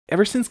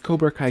Ever since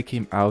Cobra Kai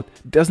came out,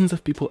 dozens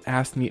of people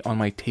asked me on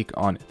my take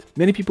on it.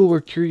 Many people were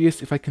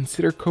curious if I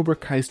consider Cobra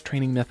Kai's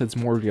training methods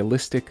more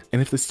realistic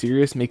and if the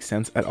series makes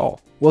sense at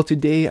all. Well,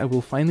 today I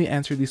will finally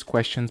answer these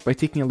questions by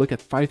taking a look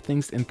at 5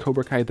 things in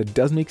Cobra Kai that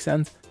does make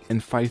sense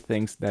and 5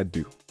 things that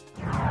do.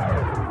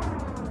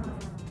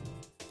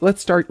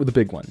 Let's start with the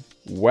big one.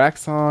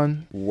 Wax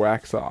on,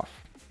 wax off.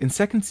 In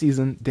second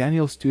season,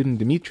 Daniel's student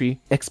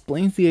Dimitri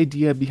explains the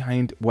idea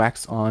behind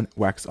wax on,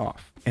 wax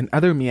off, and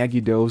other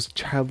Miyagi Do's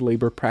child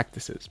labor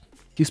practices.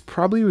 He's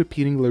probably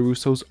repeating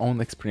LaRusso's own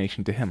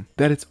explanation to him,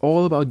 that it's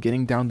all about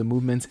getting down the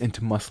movements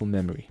into muscle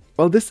memory.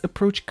 While this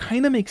approach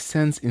kinda makes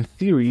sense in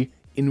theory,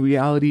 in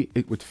reality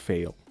it would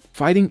fail.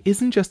 Fighting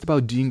isn't just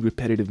about doing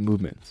repetitive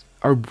movements.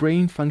 Our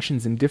brain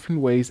functions in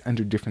different ways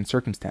under different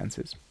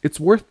circumstances.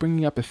 It's worth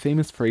bringing up a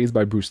famous phrase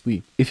by Bruce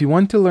Lee. If you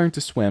want to learn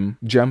to swim,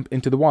 jump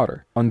into the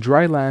water. On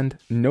dry land,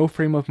 no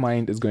frame of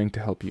mind is going to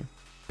help you.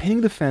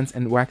 Pinning the fence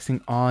and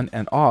waxing on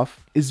and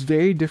off is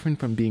very different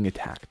from being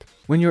attacked.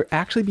 When you're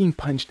actually being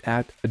punched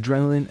at,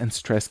 adrenaline and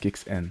stress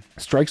kicks in.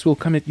 Strikes will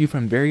come at you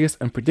from various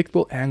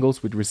unpredictable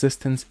angles with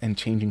resistance and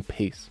changing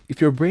pace.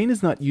 If your brain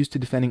is not used to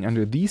defending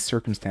under these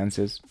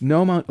circumstances,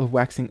 no amount of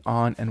waxing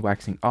on and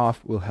waxing off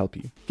will help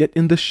you. Yet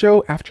in the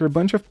show, after a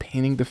bunch of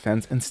pinning the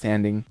fence and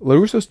standing,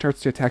 LaRusso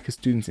starts to attack his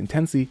students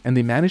intensely and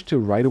they manage to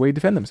right away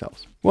defend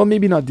themselves. Well,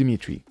 maybe not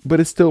Dimitri,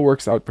 but it still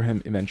works out for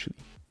him eventually.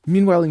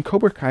 Meanwhile, in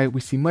Cobra Kai,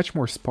 we see much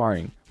more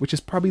sparring, which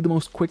is probably the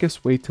most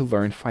quickest way to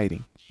learn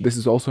fighting. This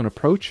is also an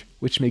approach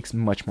which makes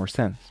much more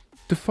sense.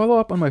 To follow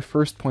up on my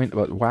first point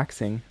about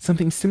waxing,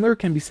 something similar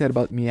can be said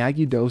about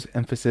Miyagi Do's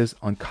emphasis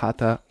on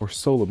kata or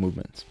solo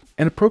movements.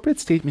 An appropriate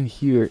statement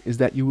here is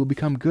that you will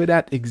become good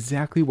at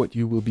exactly what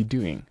you will be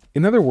doing.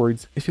 In other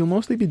words, if you'll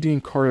mostly be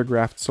doing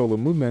choreographed solo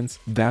movements,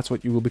 that's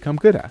what you will become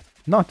good at,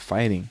 not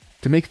fighting.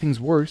 To make things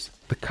worse,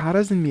 the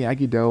katas in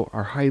Miyagi Do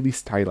are highly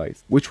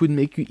stylized, which would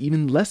make you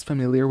even less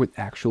familiar with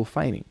actual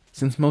fighting,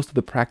 since most of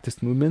the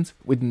practiced movements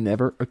would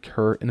never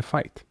occur in a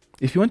fight.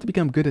 If you want to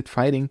become good at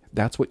fighting,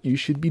 that's what you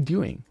should be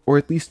doing, or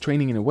at least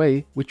training in a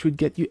way which would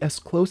get you as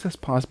close as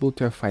possible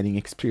to a fighting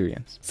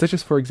experience, such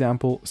as for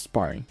example,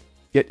 sparring.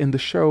 Yet in the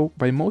show,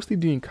 by mostly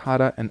doing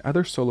kata and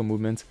other solo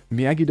movements,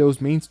 Miyagi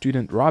Do's main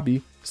student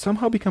Robbie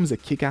somehow becomes a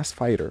kick-ass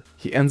fighter.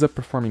 He ends up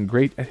performing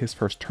great at his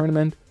first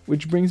tournament,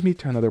 which brings me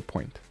to another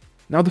point.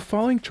 Now the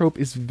following trope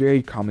is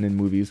very common in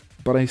movies,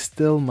 but I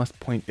still must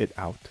point it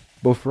out.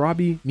 Both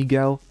Robbie,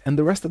 Miguel, and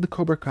the rest of the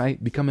Cobra Kai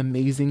become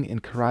amazing in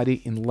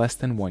karate in less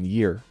than 1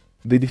 year.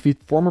 They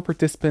defeat former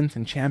participants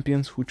and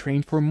champions who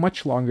trained for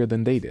much longer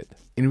than they did.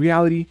 In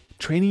reality,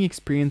 training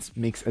experience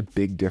makes a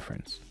big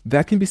difference.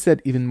 That can be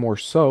said even more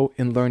so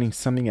in learning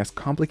something as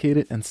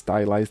complicated and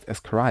stylized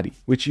as karate,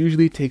 which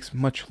usually takes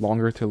much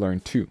longer to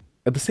learn too.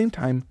 At the same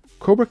time,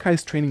 Cobra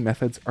Kai's training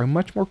methods are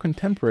much more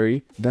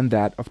contemporary than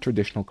that of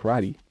traditional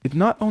karate. It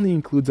not only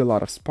includes a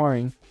lot of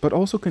sparring, but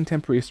also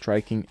contemporary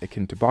striking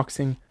akin to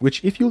boxing,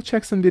 which if you'll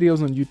check some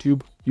videos on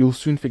YouTube, you'll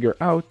soon figure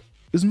out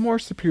is more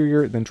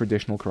superior than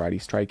traditional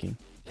karate striking.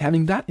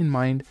 Having that in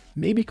mind,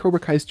 maybe Cobra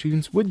Kai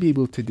students would be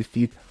able to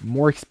defeat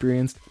more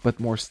experienced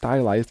but more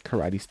stylized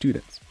karate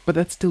students. But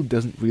that still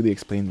doesn't really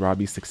explain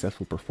Robbie's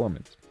successful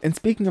performance. And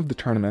speaking of the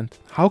tournament,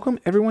 how come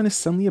everyone is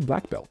suddenly a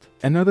black belt?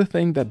 Another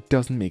thing that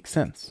doesn't make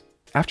sense.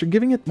 After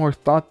giving it more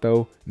thought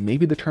though,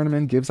 maybe the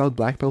tournament gives out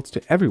black belts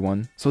to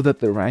everyone so that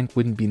the rank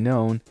wouldn't be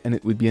known and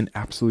it would be an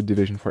absolute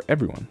division for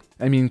everyone.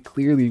 I mean,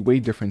 clearly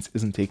weight difference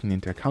isn't taken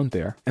into account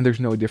there, and there's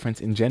no difference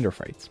in gender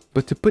fights.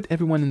 But to put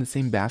everyone in the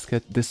same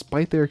basket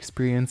despite their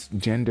experience,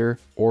 gender,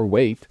 or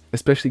weight,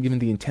 especially given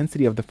the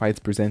intensity of the fights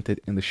presented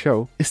in the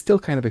show, is still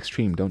kind of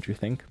extreme, don't you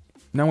think?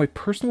 Now, my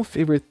personal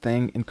favorite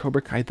thing in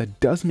Cobra Kai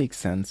that does make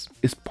sense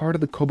is part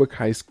of the Cobra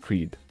Kai's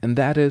creed, and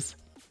that is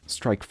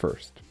strike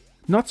first.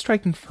 Not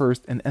striking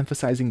first and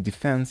emphasizing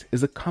defense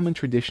is a common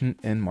tradition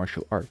in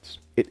martial arts.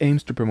 It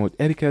aims to promote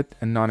etiquette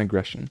and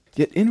non-aggression.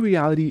 Yet in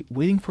reality,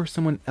 waiting for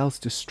someone else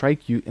to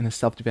strike you in a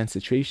self-defense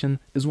situation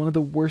is one of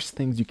the worst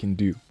things you can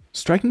do.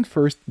 Striking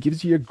first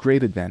gives you a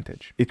great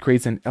advantage. It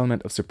creates an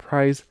element of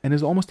surprise and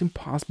is almost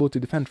impossible to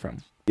defend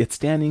from. Yet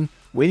standing,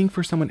 waiting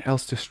for someone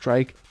else to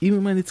strike,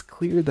 even when it's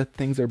clear that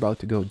things are about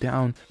to go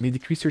down, may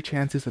decrease your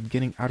chances of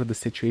getting out of the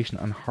situation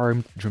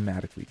unharmed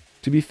dramatically.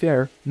 To be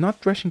fair,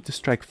 not rushing to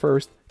strike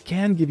first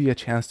can give you a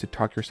chance to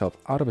talk yourself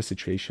out of a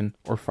situation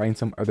or find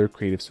some other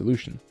creative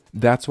solution.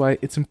 That's why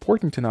it's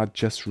important to not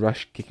just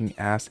rush kicking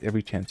ass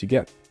every chance you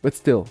get. But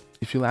still,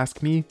 if you'll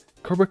ask me,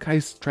 Cobra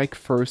Kai's strike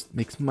first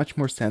makes much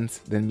more sense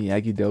than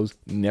Miyagi Do's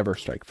never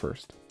strike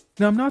first.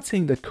 Now, I'm not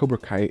saying that Cobra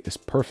Kai is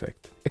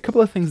perfect. A couple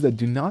of things that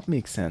do not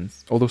make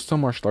sense, although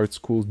some martial arts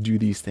schools do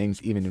these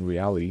things even in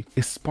reality,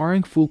 is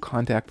sparring full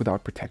contact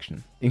without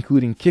protection,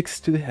 including kicks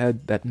to the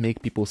head that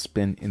make people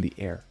spin in the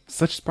air.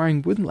 Such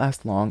sparring wouldn't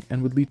last long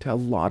and would lead to a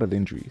lot of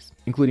injuries,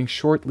 including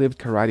short-lived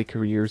karate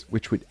careers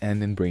which would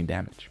end in brain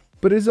damage.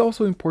 But it is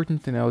also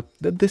important to note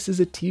that this is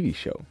a TV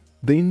show.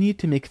 They need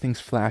to make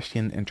things flashy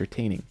and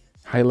entertaining.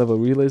 High-level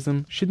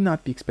realism should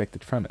not be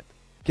expected from it.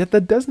 Yet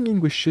that doesn't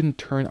mean we shouldn't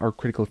turn our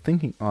critical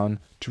thinking on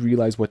to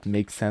realize what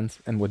makes sense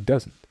and what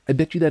doesn't. I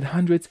bet you that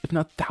hundreds, if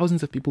not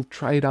thousands of people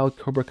tried out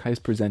Cobra Kai's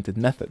presented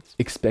methods,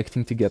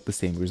 expecting to get the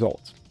same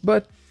results.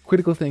 But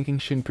critical thinking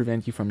shouldn't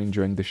prevent you from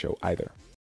enjoying the show either.